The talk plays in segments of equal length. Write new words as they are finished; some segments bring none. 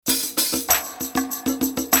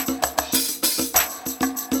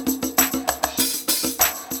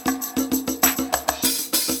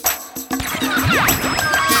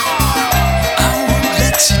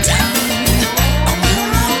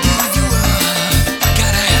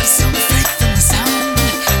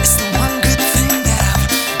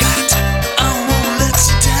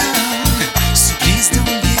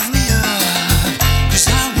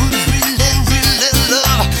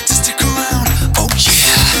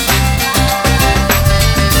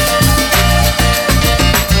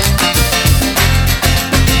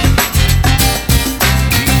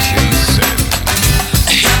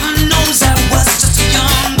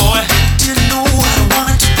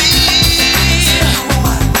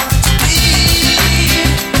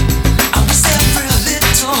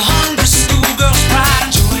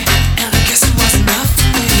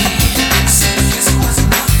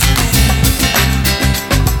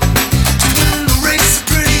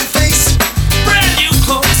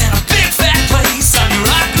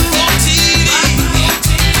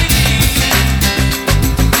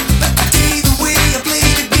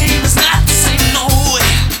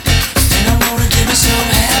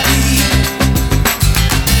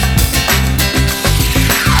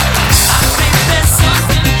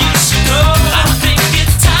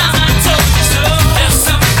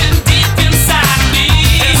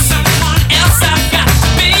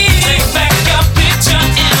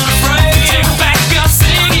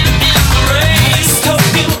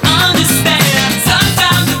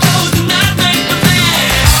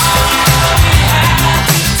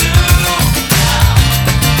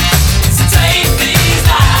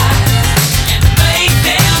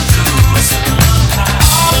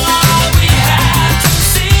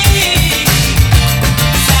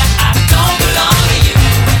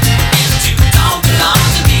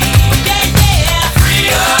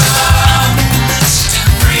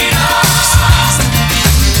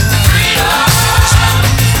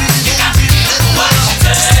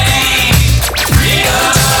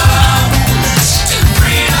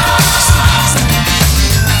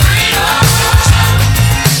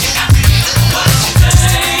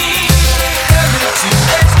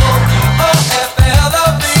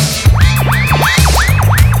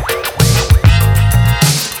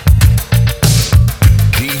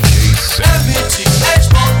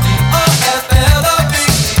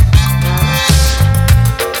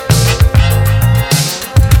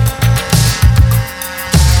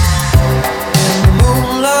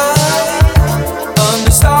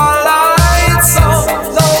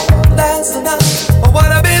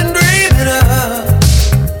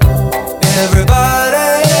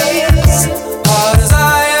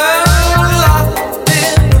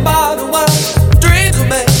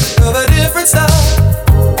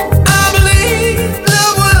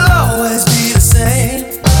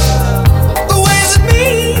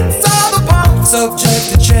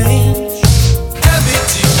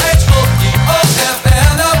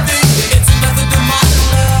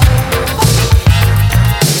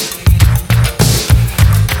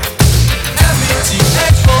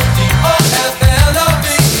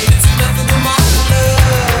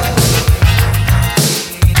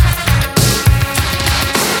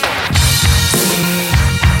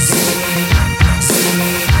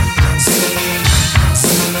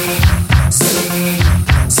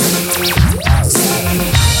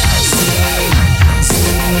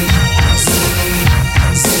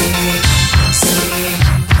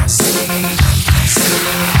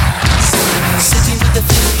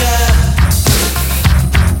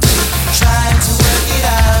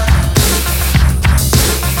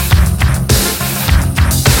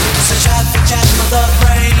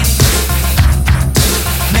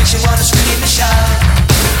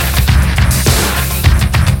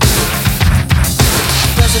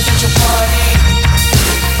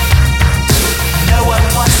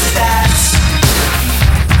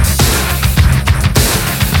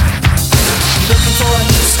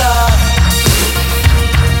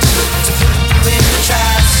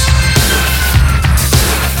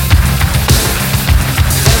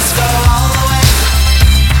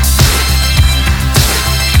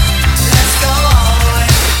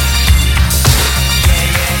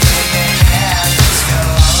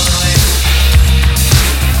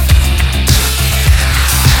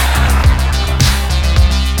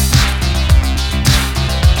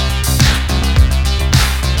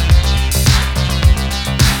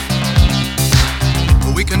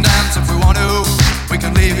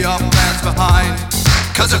lags behind.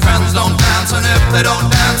 Cause your friends don't dance, and if they don't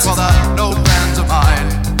dance, well they're no friends of mine.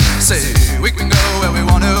 See, we can go where we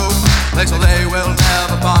want to, places they will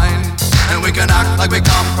never find. And we can act like we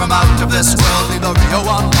come from out of this world, leave the real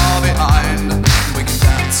one far behind. We can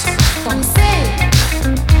dance. Comme c'est.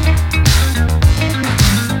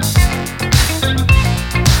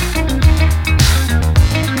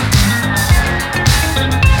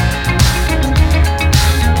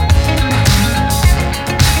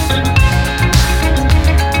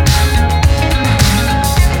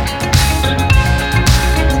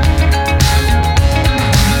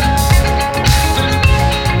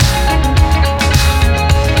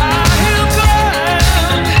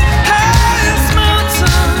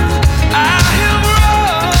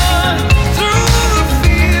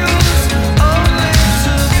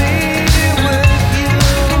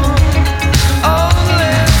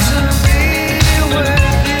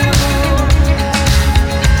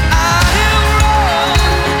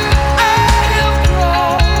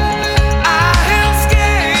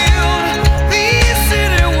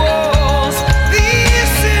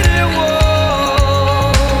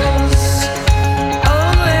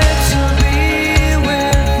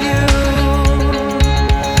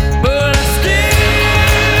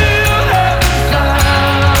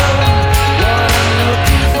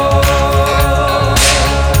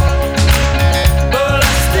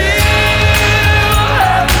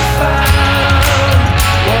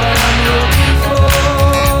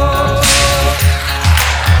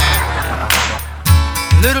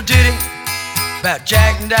 About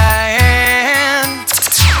Jack and Diane,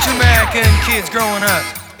 two American kids growing up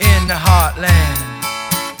in the heartland.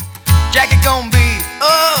 Jackie gonna be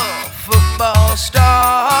a football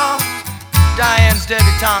star, Diane's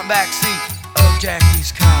debutante backseat of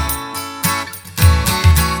Jackie's car.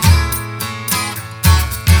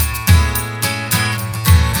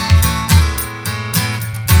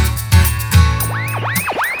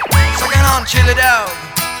 Sucking on chili dog,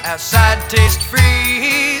 outside taste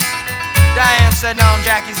freeze. Diane sitting on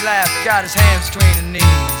Jackie's lap, got his hands between her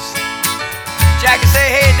knees. Jackie say,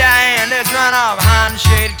 hey Diane, let's run off behind the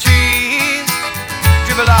shady trees.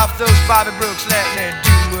 Dribble off those Bobby Brooks, let me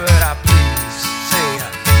do what I please. Say,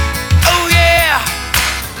 oh yeah,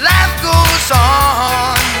 life goes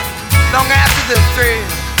on long after the thrill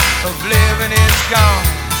of living is gone.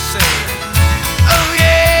 Say, oh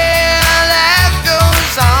yeah, life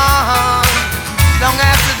goes on long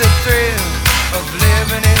after the thrill of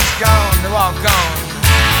living is gone. They're all gone.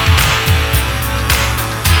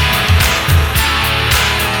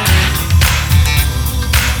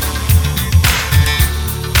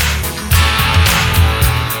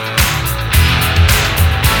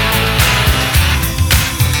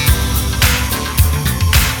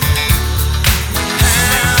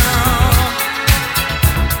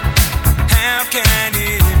 How can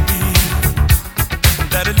it be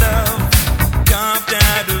that a love carved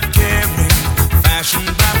out of caring,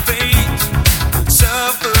 fashioned by fate,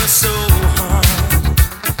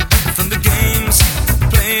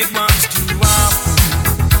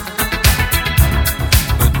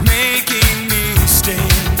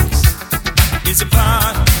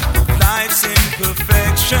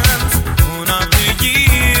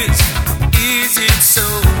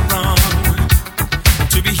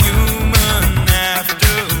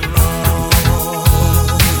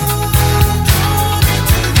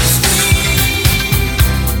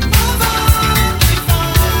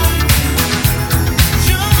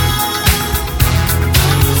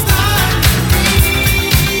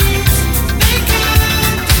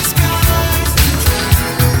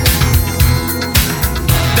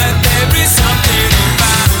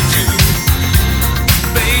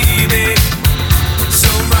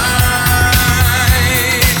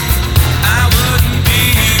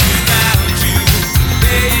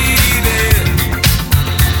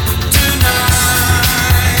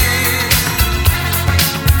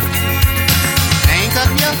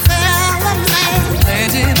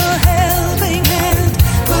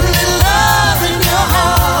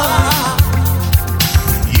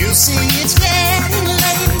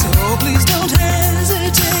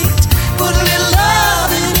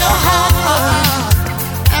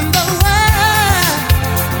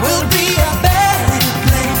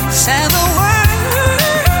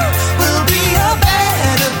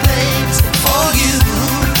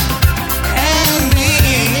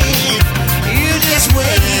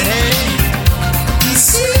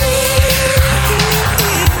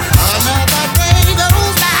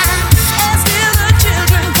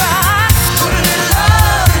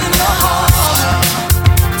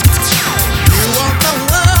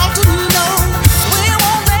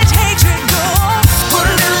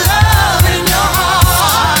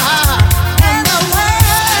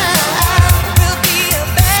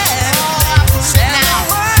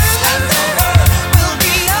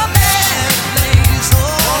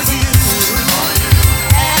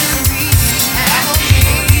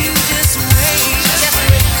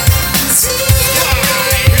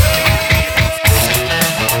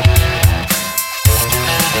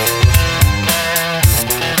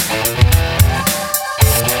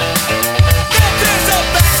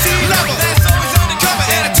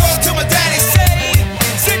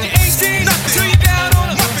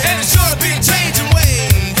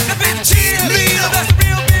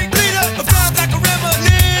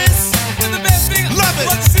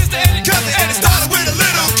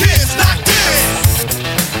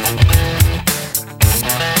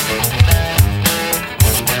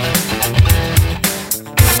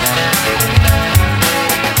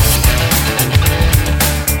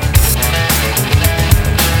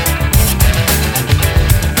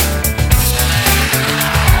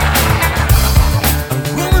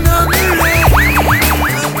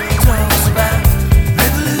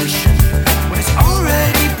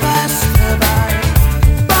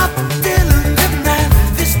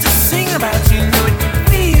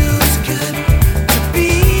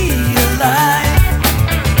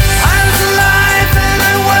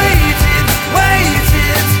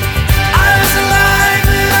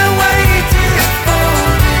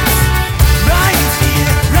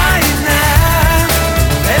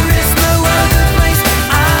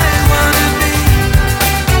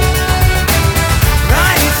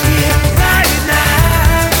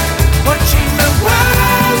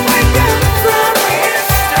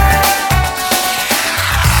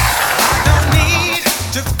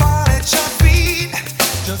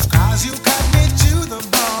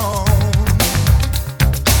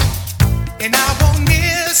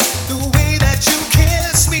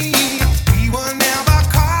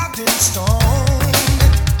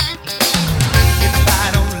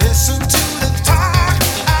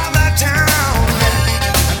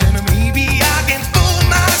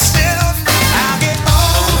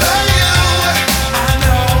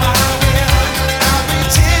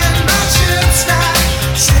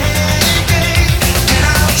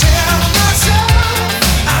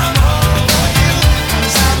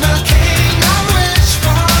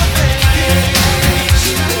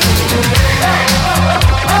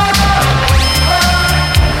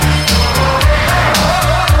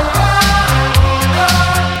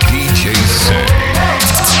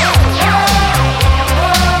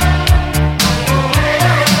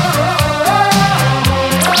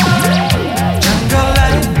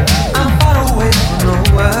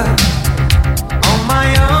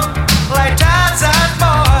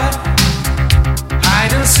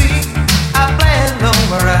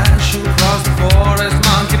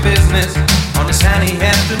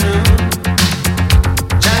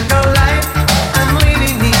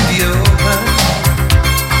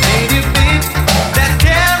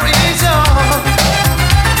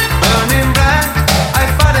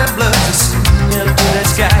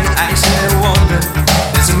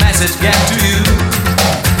 get to you.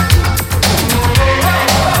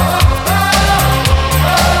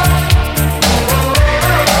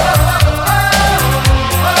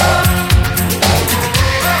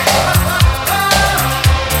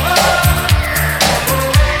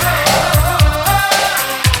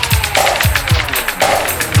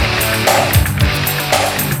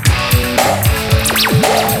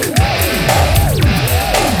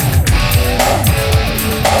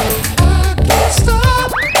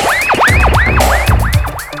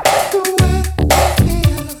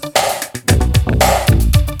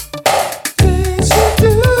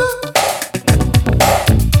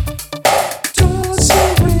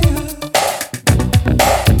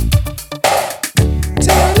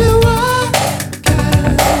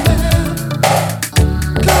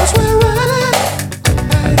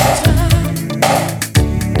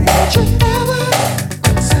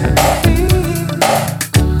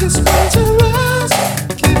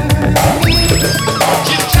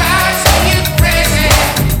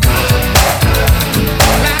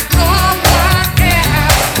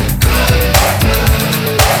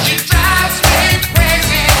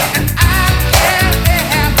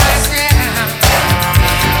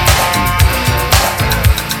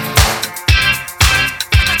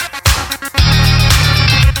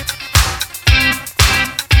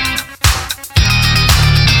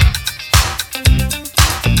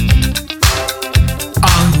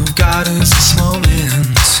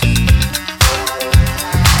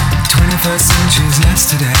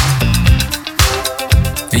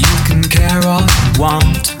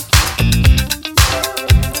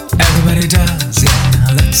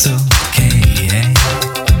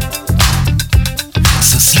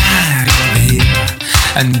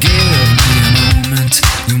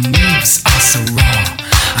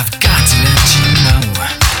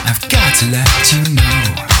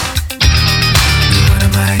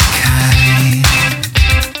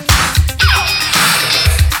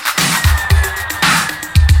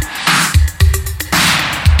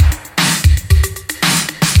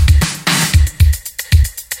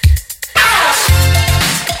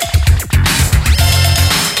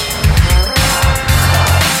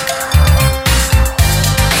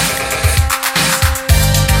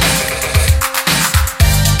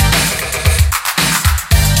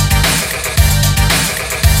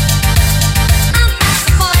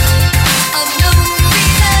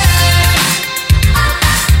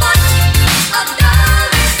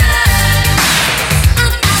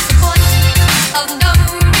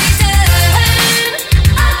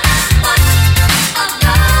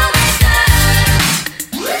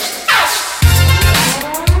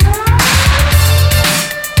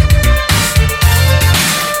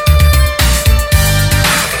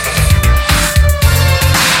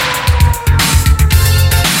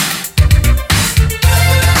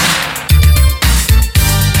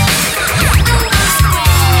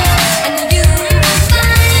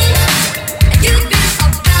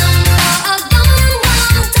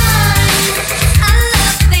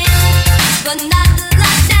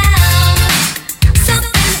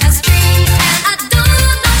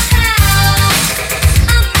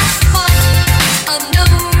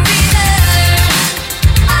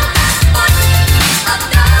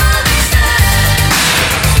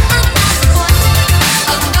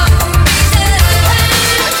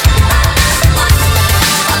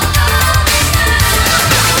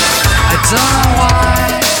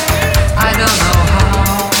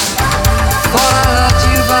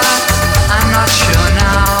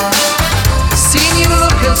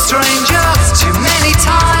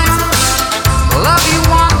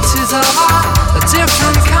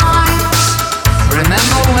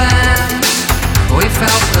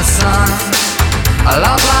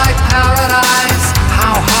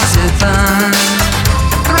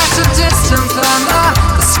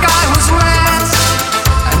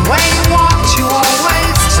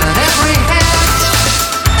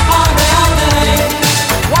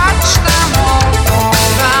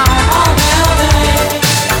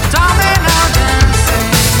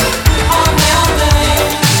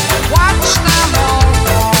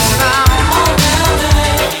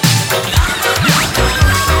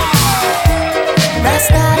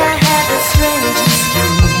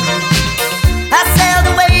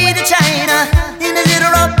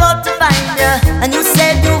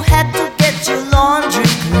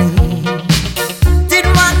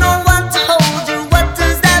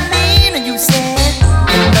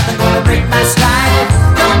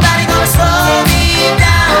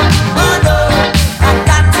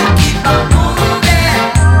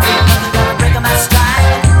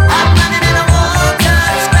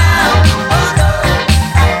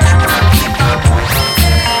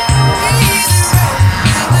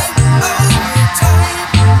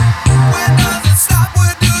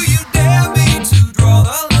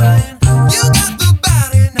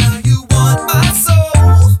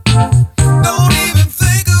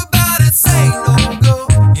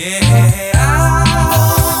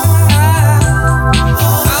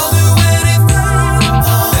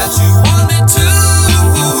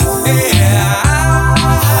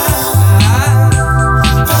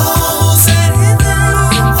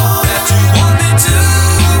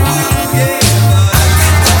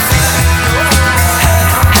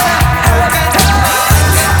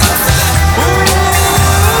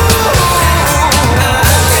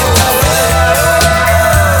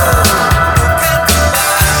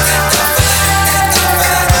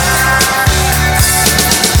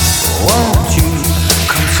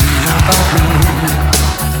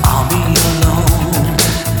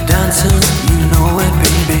 answers, you know it,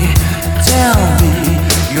 baby. Tell me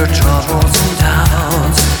your troubles and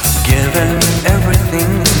doubts. Giving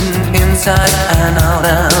everything inside and out,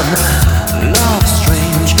 and love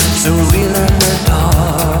strange, so real in the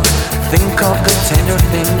dark. Think of the tender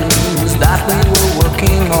things that we were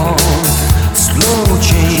working on. Slow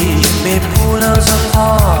change may pull us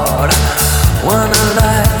apart. When a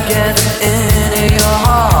light gets into your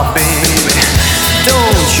heart, baby,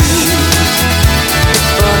 don't you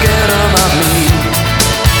forget about me.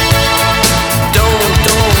 Don't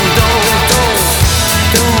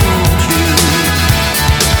you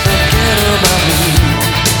forget about me.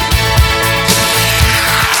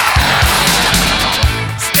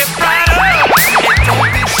 Step right up and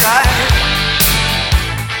don't be shy,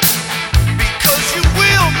 because you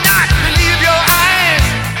will not believe your eyes.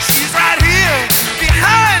 She's right here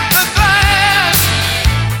behind the glass.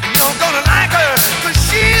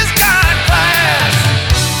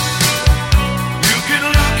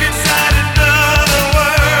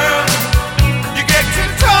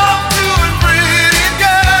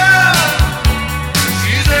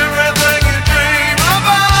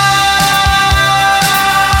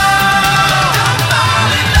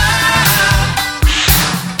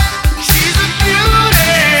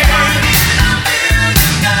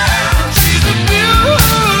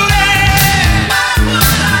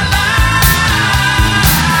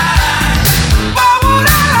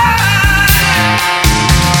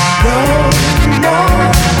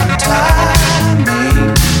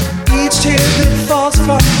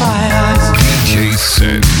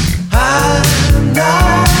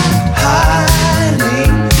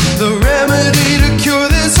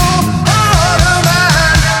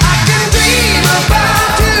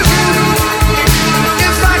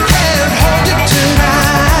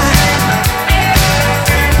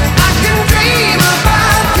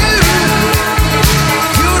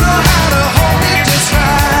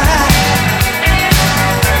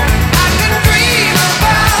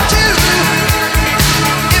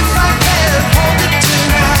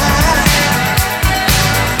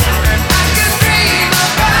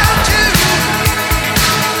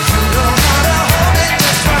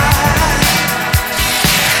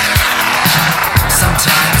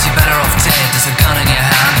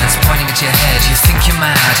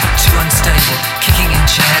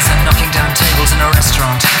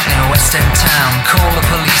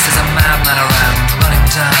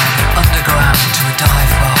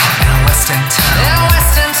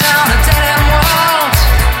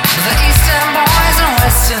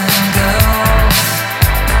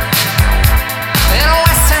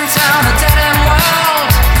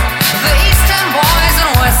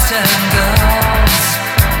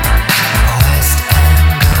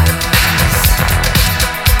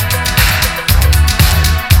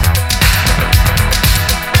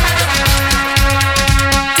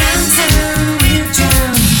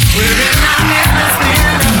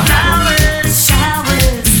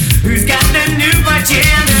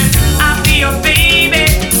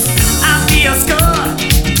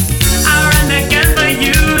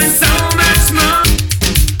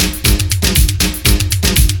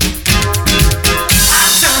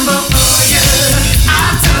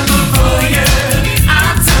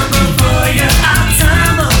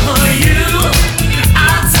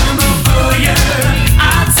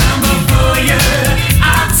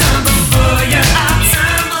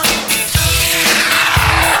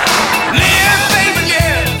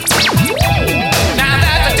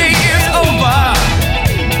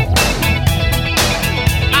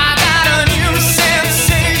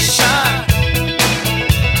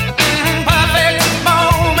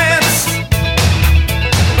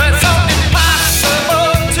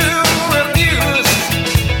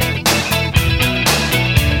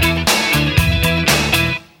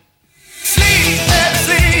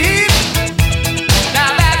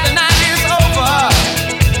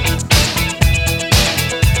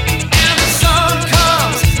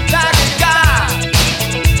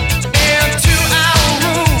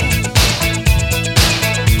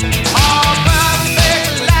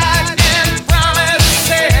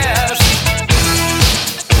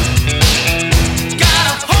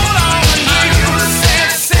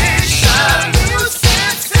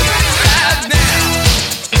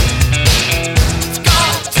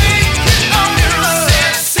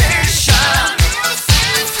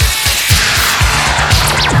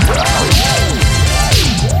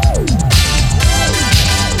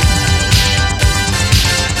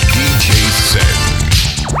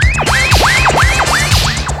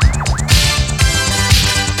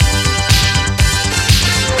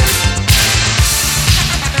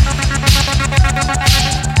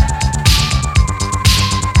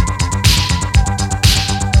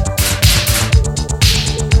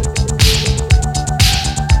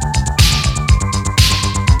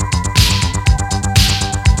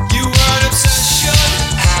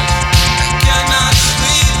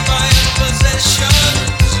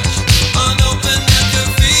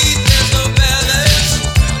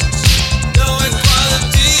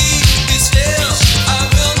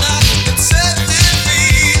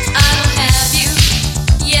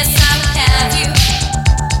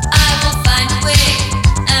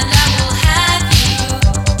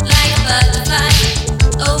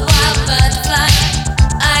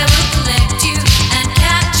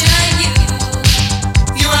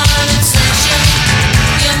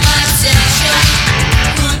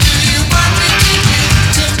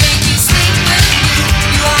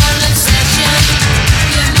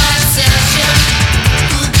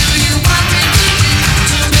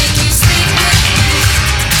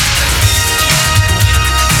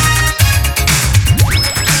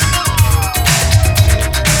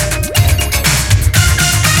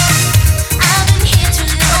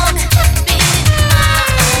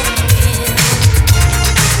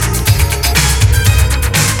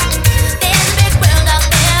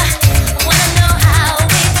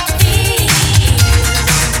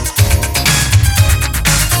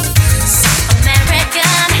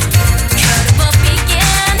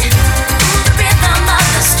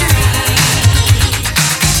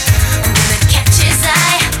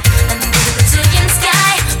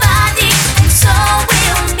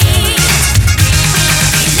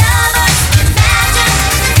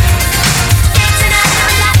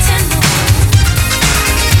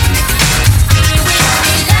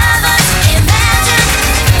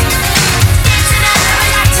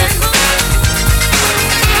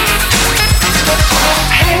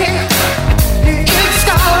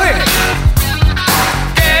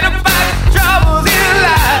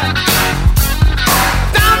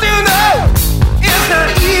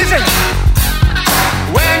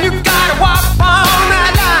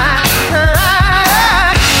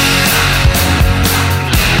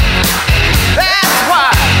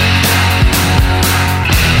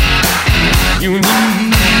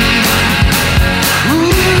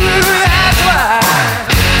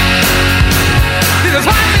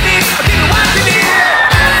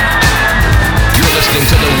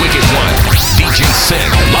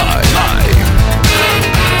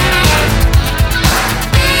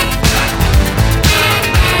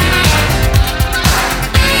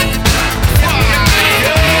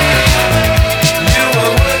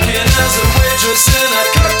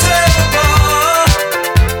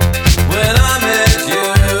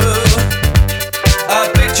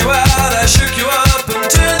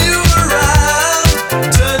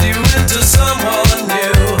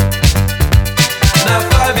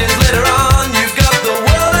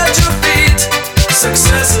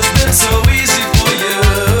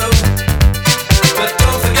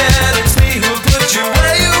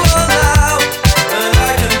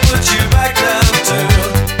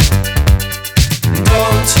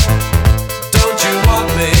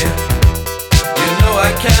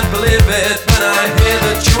 believe it when I hear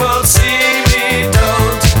that you won't see me.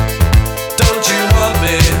 Don't you want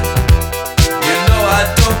me? You know I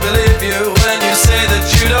don't believe you when you say that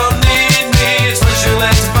you don't need me. It's much too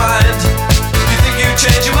late to find. You think you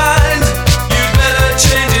change your mind? You'd better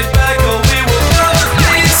change it back or we will both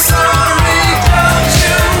be sorry. Don't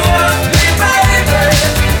you want me, baby?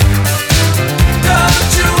 Don't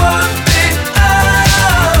you want me?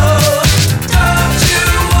 Oh, don't you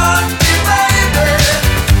want me, baby?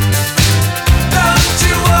 Don't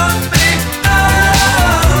you want me? Oh.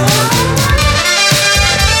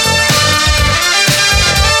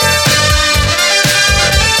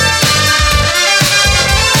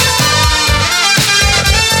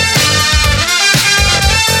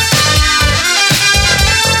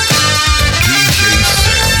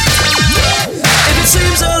 If it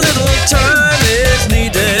seems a little time is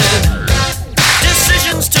needed,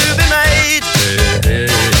 decisions to be made.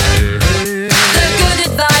 The good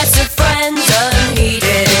advice of friends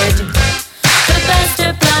unheeded, the best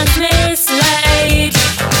of plans mislaid.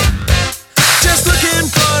 Just looking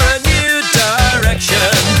for a new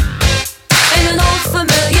direction. In an old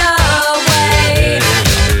familiar way,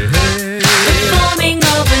 the forming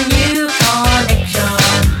of a new connection.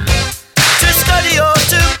 To study or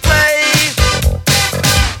to play.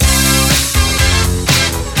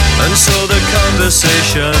 And so the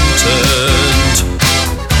conversation turned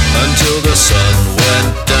until the sun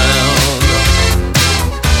went down,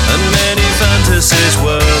 and many fantasies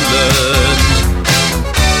were learned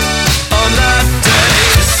on that day.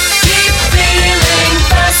 Keep feeling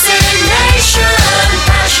fascination,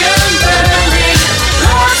 passion burning,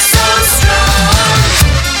 love so strong.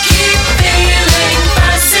 Keep feeling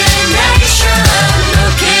fascination,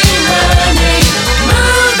 looking, learning,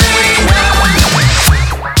 moving on.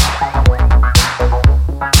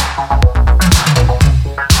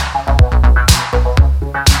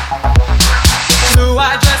 Blue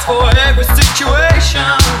eye dress for every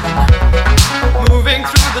situation, moving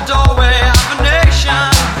through the doorway of a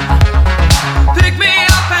nation. Pick me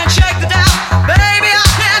up and shake the doubt, baby, I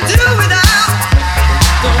can't do without.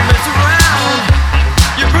 Don't mess around,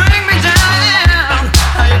 you bring me down.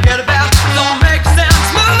 How you get about, don't make sense,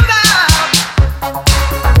 move out.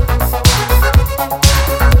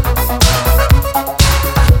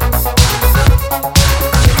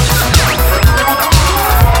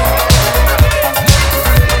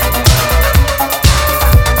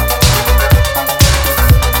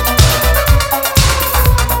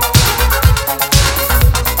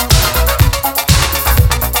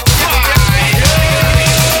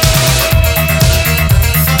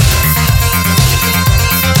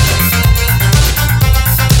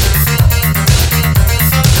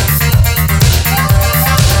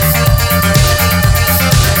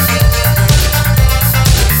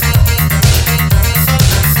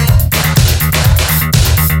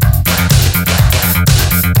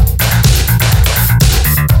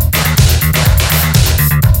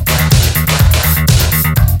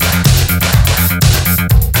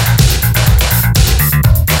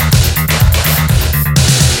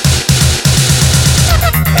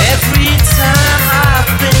 Every time I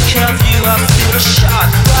think of you, I feel a shot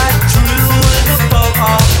right through with a bolt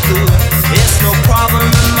of blue. It's no problem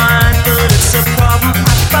of mine, but it's a problem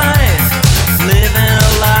I find. Living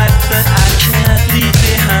a life that I can't leave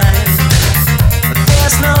behind. But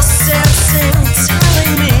there's no sense in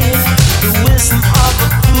telling me the wisdom of a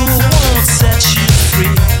fool won't set you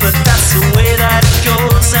free. But that's the way that it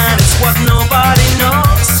goes, and it's what nobody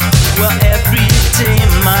knows. Well, every day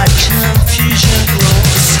my confusion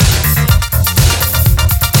grows.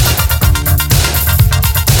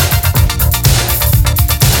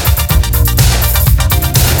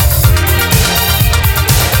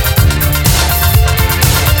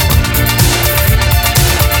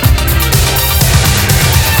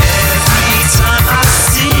 Every time I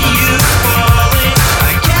see you falling,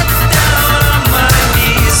 I get down on my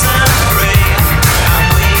knees and pray. I'm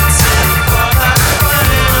waiting for that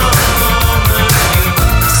final moment.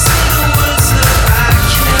 You say the words that I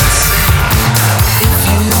can't say. If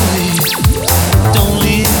you leave, don't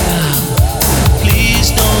leave now. Please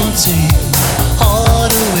don't take my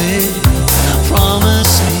heart away.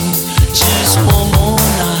 Promise me just one more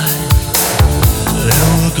night. Then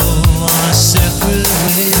we'll go our separate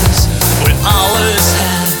ways. We always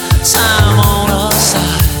had time on our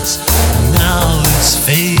sides, and now it's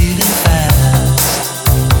fading fast.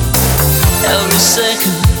 Every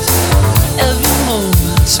second, every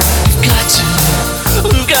moment,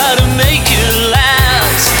 we've got to make it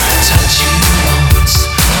last. I touch you once,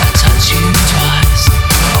 I touch you twice.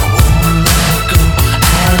 I won't let go at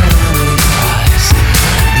any price.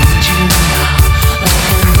 I need you now, like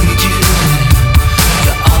I need you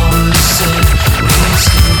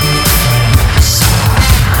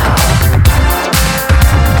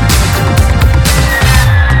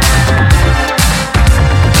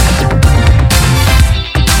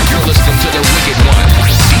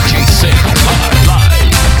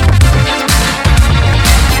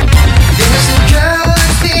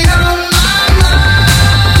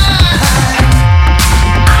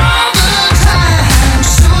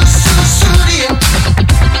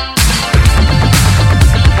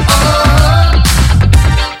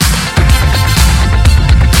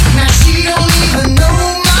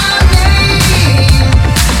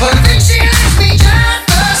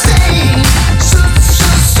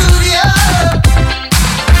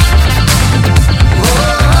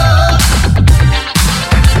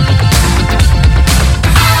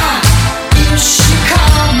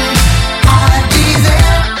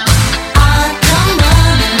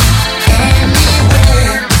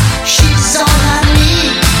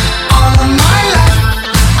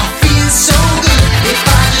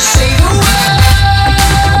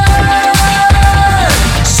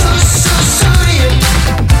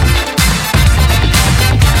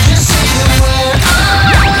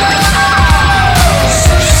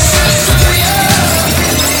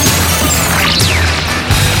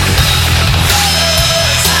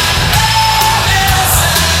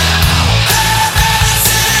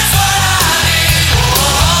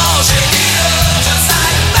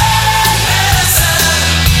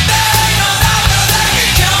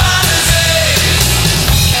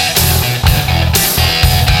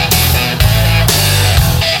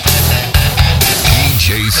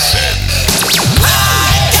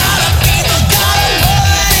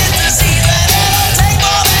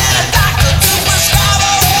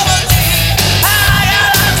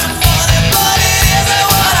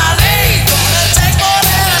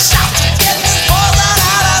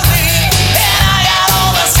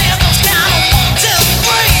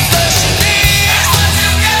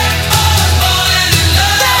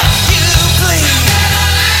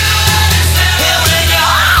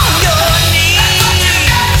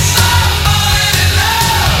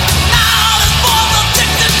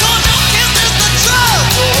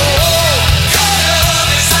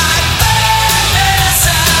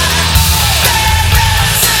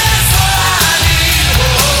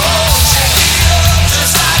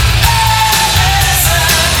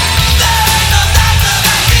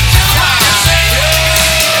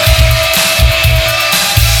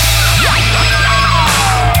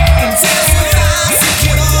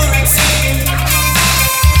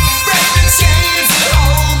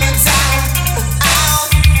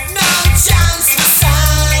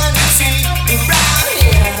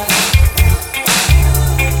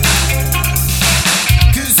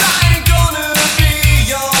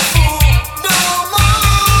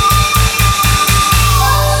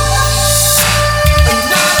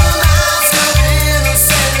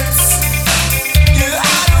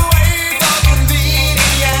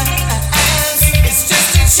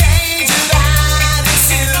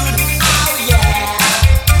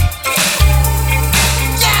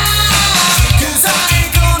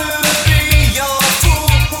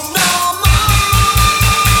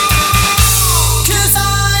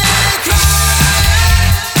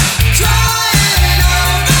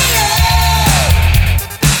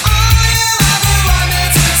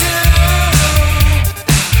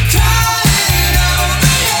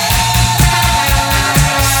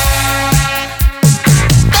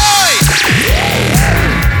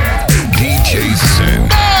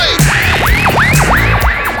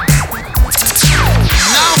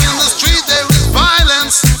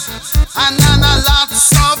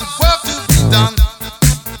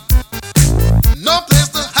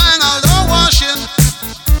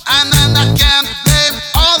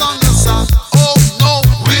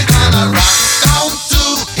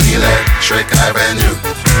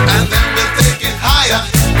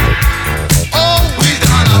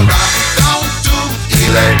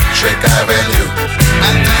Electric Avenue,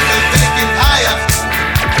 and then they take it higher.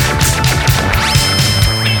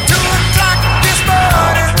 2 o'clock this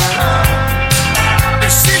morning,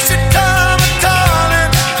 if she should come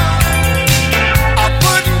a-calling, I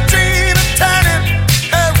wouldn't dream of turning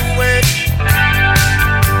her away.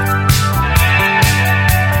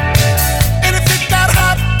 And if it got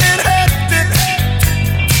hot and hectic,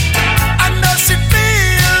 I know she'd be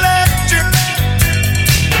electric.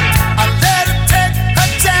 I let her take her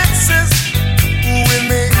chances.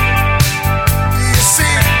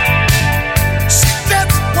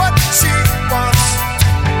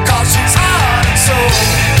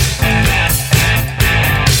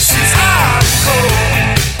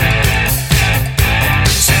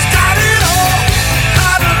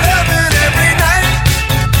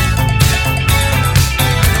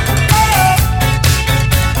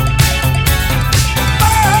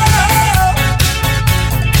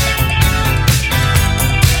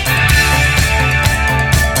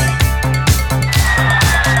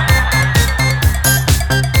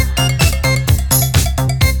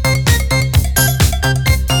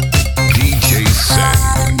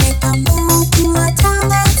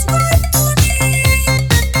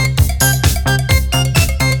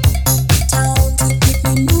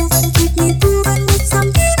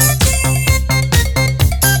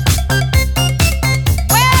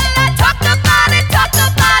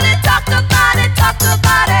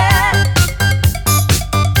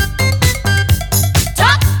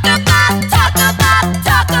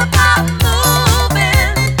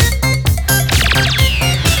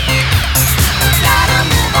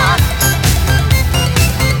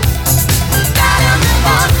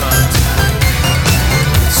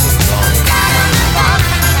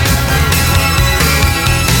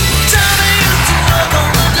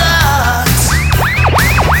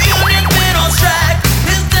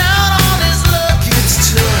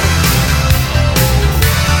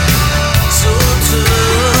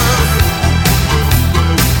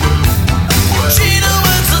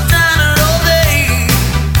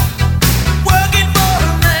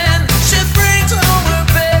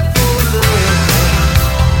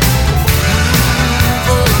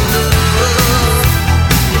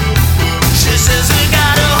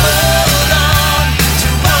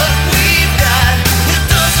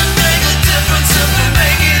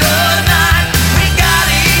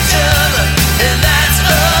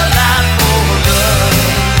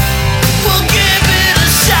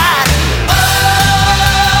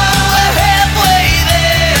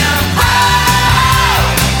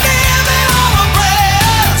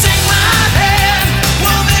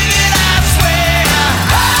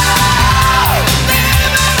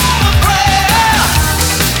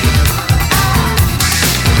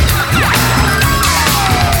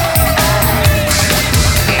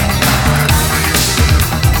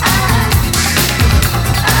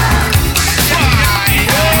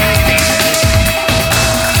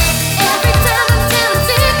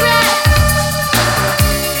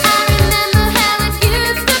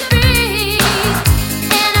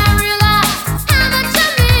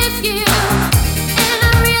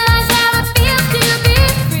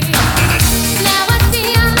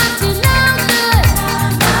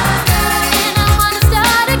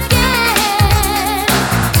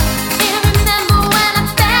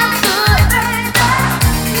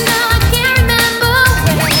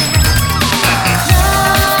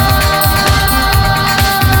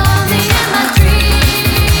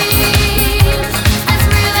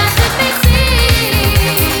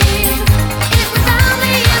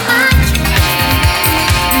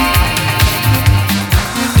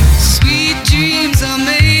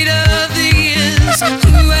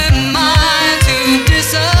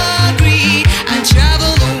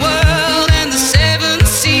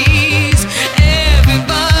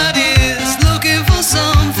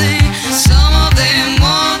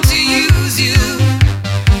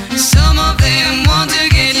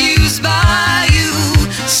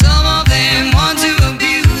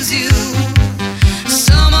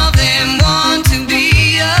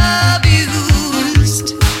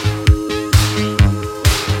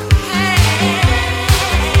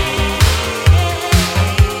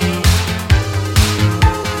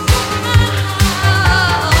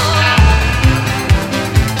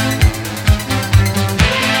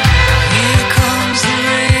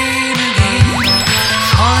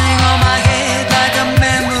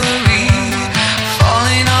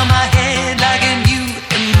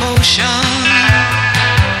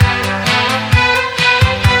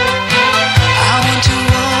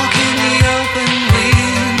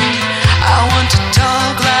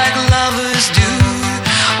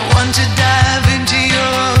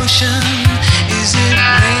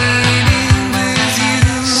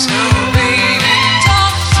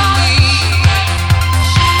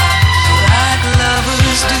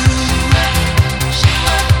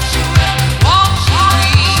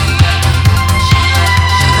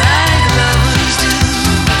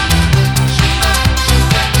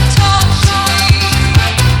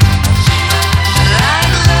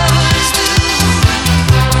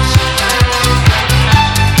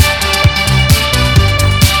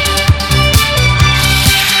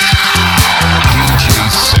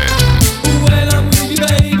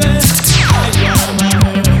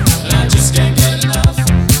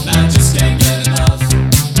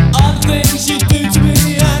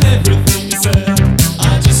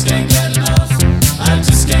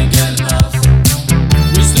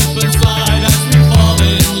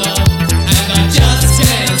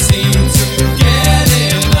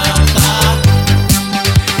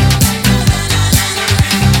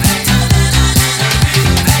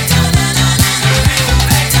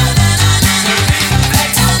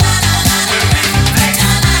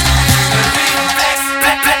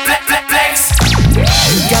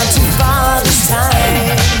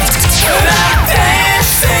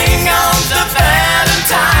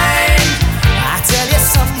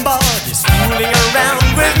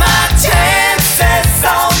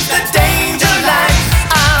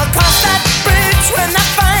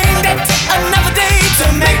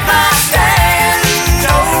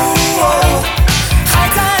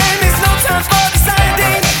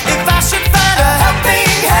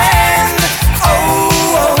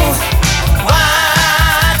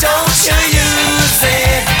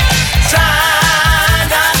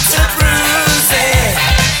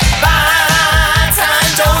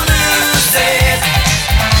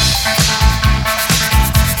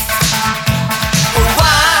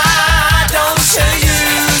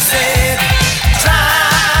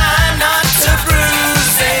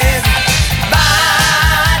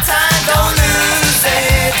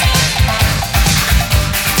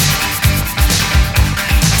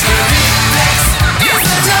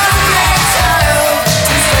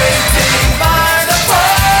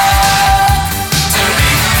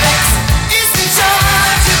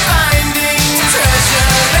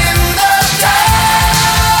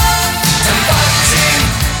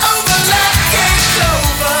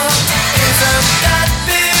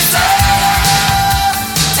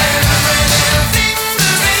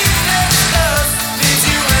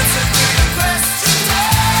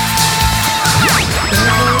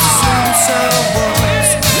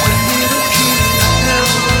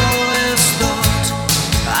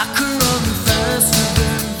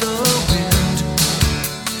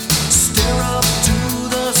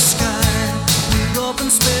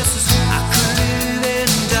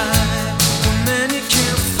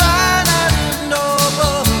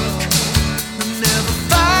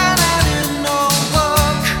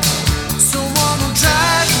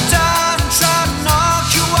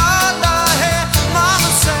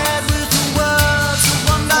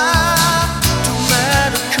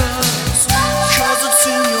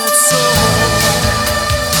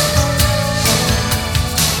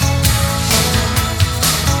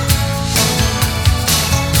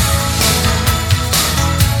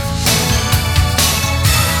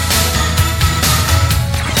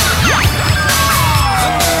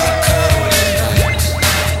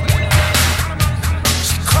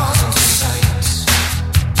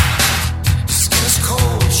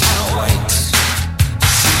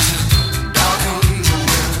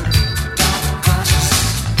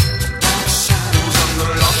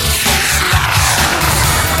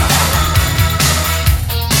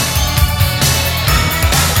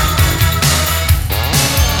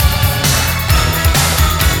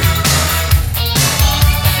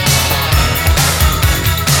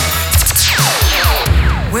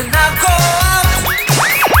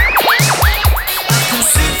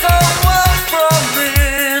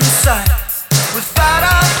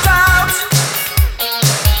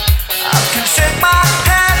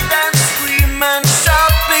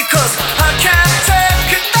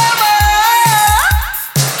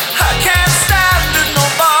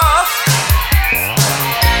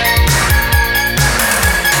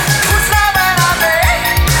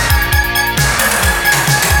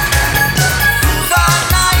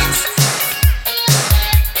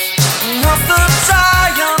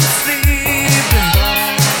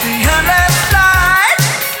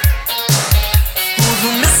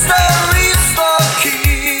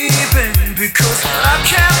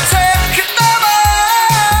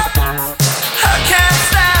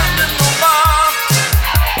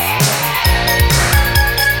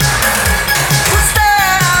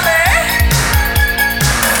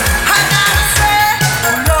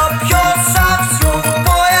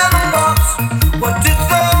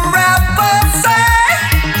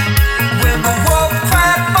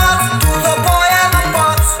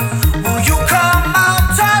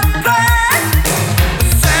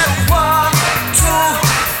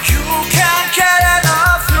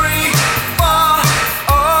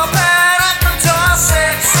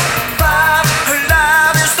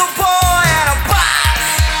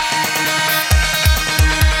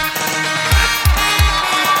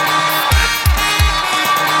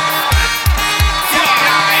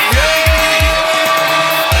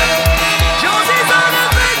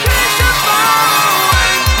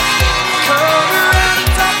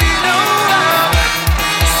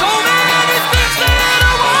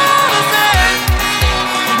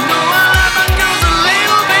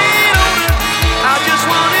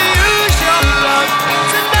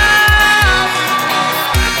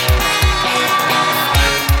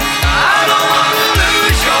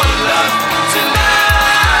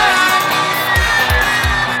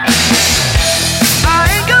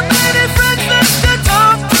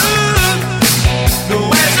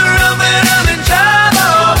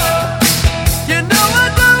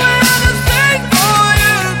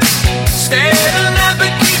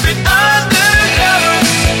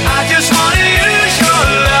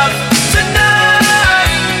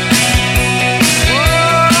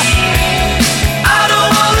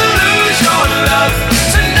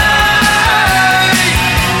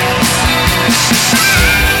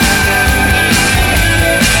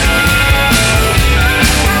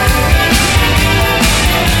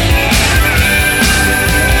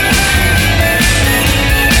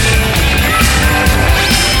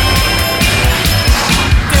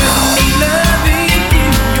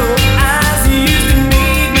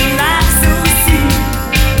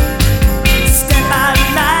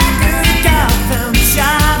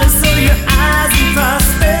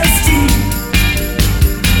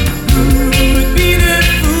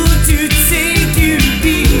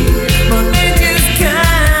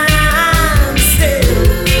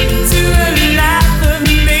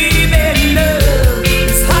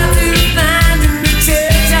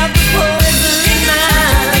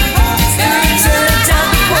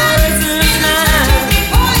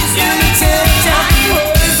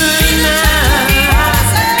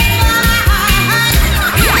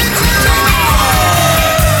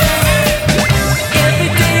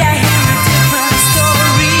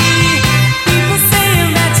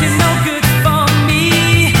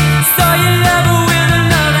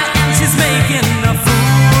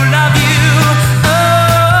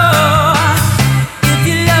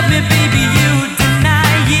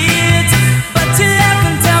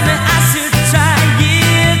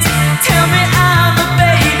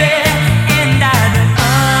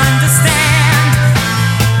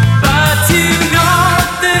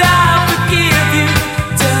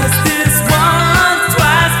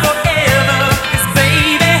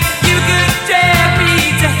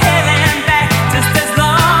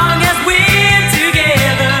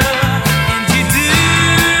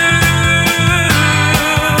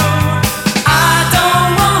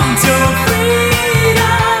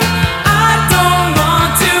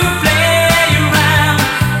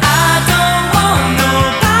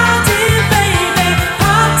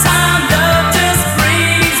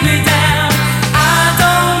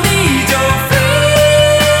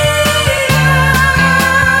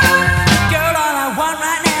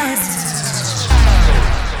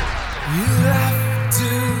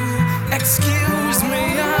 excuse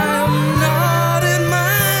me, I'm not at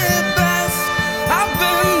my best. I've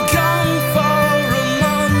been gone for a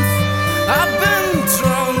month. I've been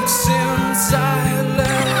drunk since I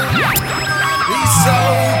left. These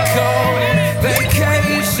so-called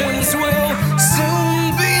vacations will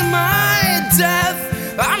soon be my death.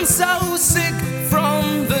 I'm so sick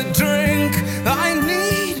from the drink. I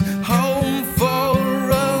need home for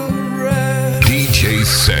a rest. DJ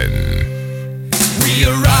Sen. We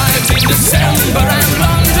arrived in December and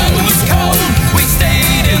London was cold. We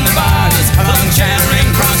stayed in the bars along Charing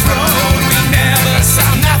Cross Road. We never saw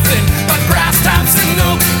nothing but brass taps and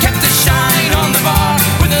oak. Kept the shine on the bar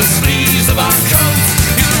with the sleeves of our coats.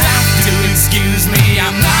 You'll have to excuse me,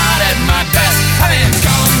 I'm not at my best. I've been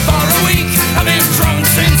gone for a week, I've been drunk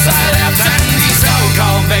since I left. And these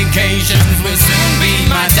so-called vacations will soon be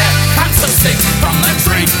my death. I'm so sick from the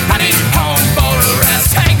drink, I need home for a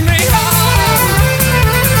rest. Take me home.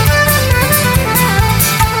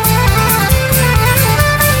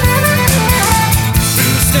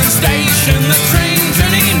 Station, the train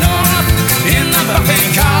journey north. In the buffet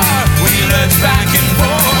car, we lurched back and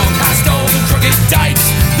forth past old crooked dikes,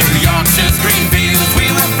 through Yorkshire's green fields. We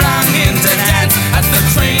were flung into dance as the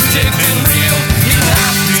train jigged and reeled. You'll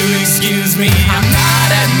have to excuse me, I'm not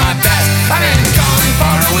at my best. I've been gone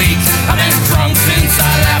for a week, I've been drunk since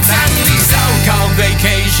I left. And these so-called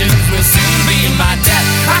vacations will soon be my death.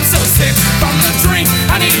 I'm so sick from the drink,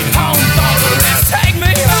 I need home for a rest. Take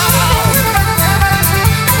me home.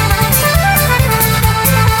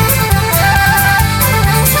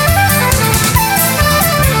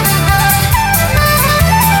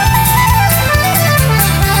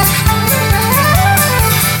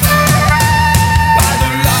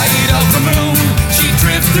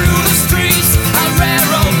 Through the streets, a rare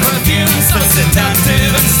old perfume, so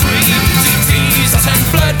seductive and sweet. She teased us and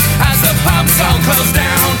fled as the pubs all closed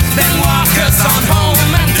down, then walk us on home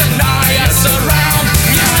and deny us around.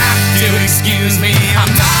 You have to excuse me, I'm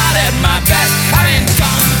not at my best. I've been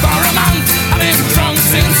gone for a month, I've been drunk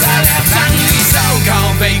since I left. And these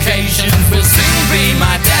so-called vacations will soon be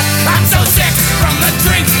my death. I'm so sick from the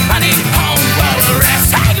drink, I need home for a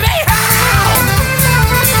rest. Take me home!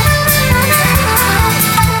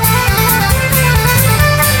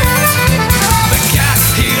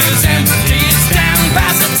 Empty, it's down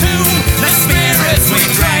past the tomb. The spirits we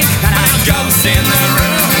drank and our ghosts in the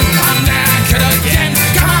room. I'm knackered again,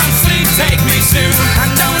 come on sleep, take me soon.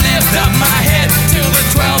 And don't lift up my head till the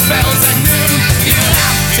 12 bells at noon. You'll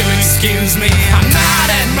have to excuse me, I'm not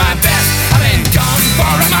at my best. I've been gone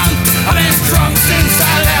for a month, I've been drunk since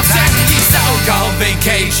I left. And these so-called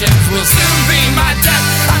vacations will soon be my death.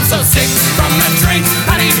 I'm so sick from the drink,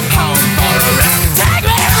 I need home for a rest. Take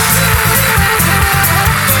me home!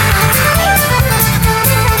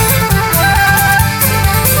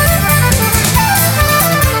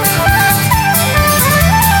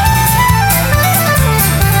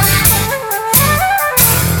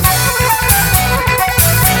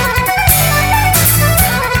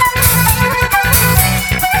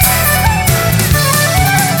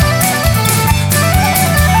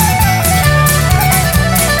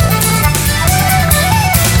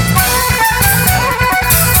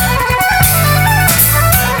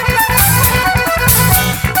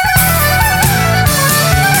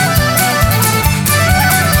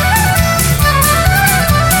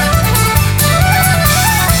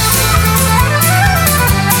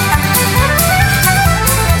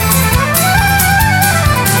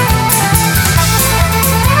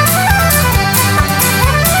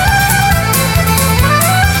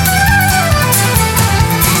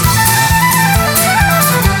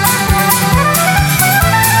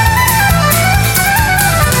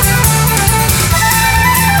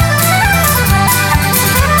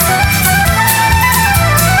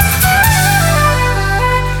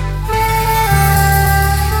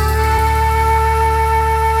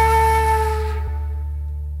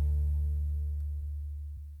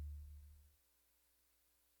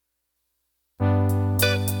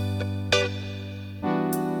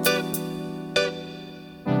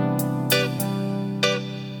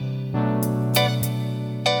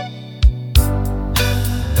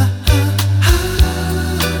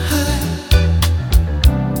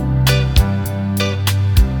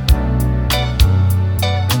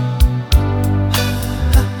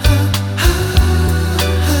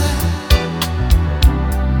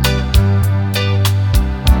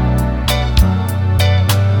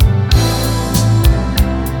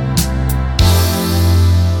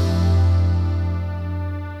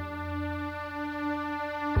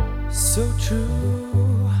 So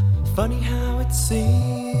true, funny how it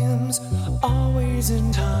seems, always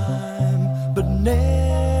in time, but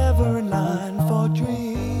never in line.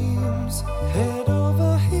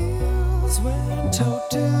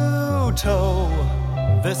 toe.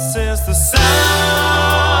 This is the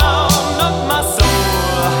sound of my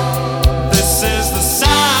soul. This is the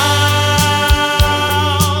sound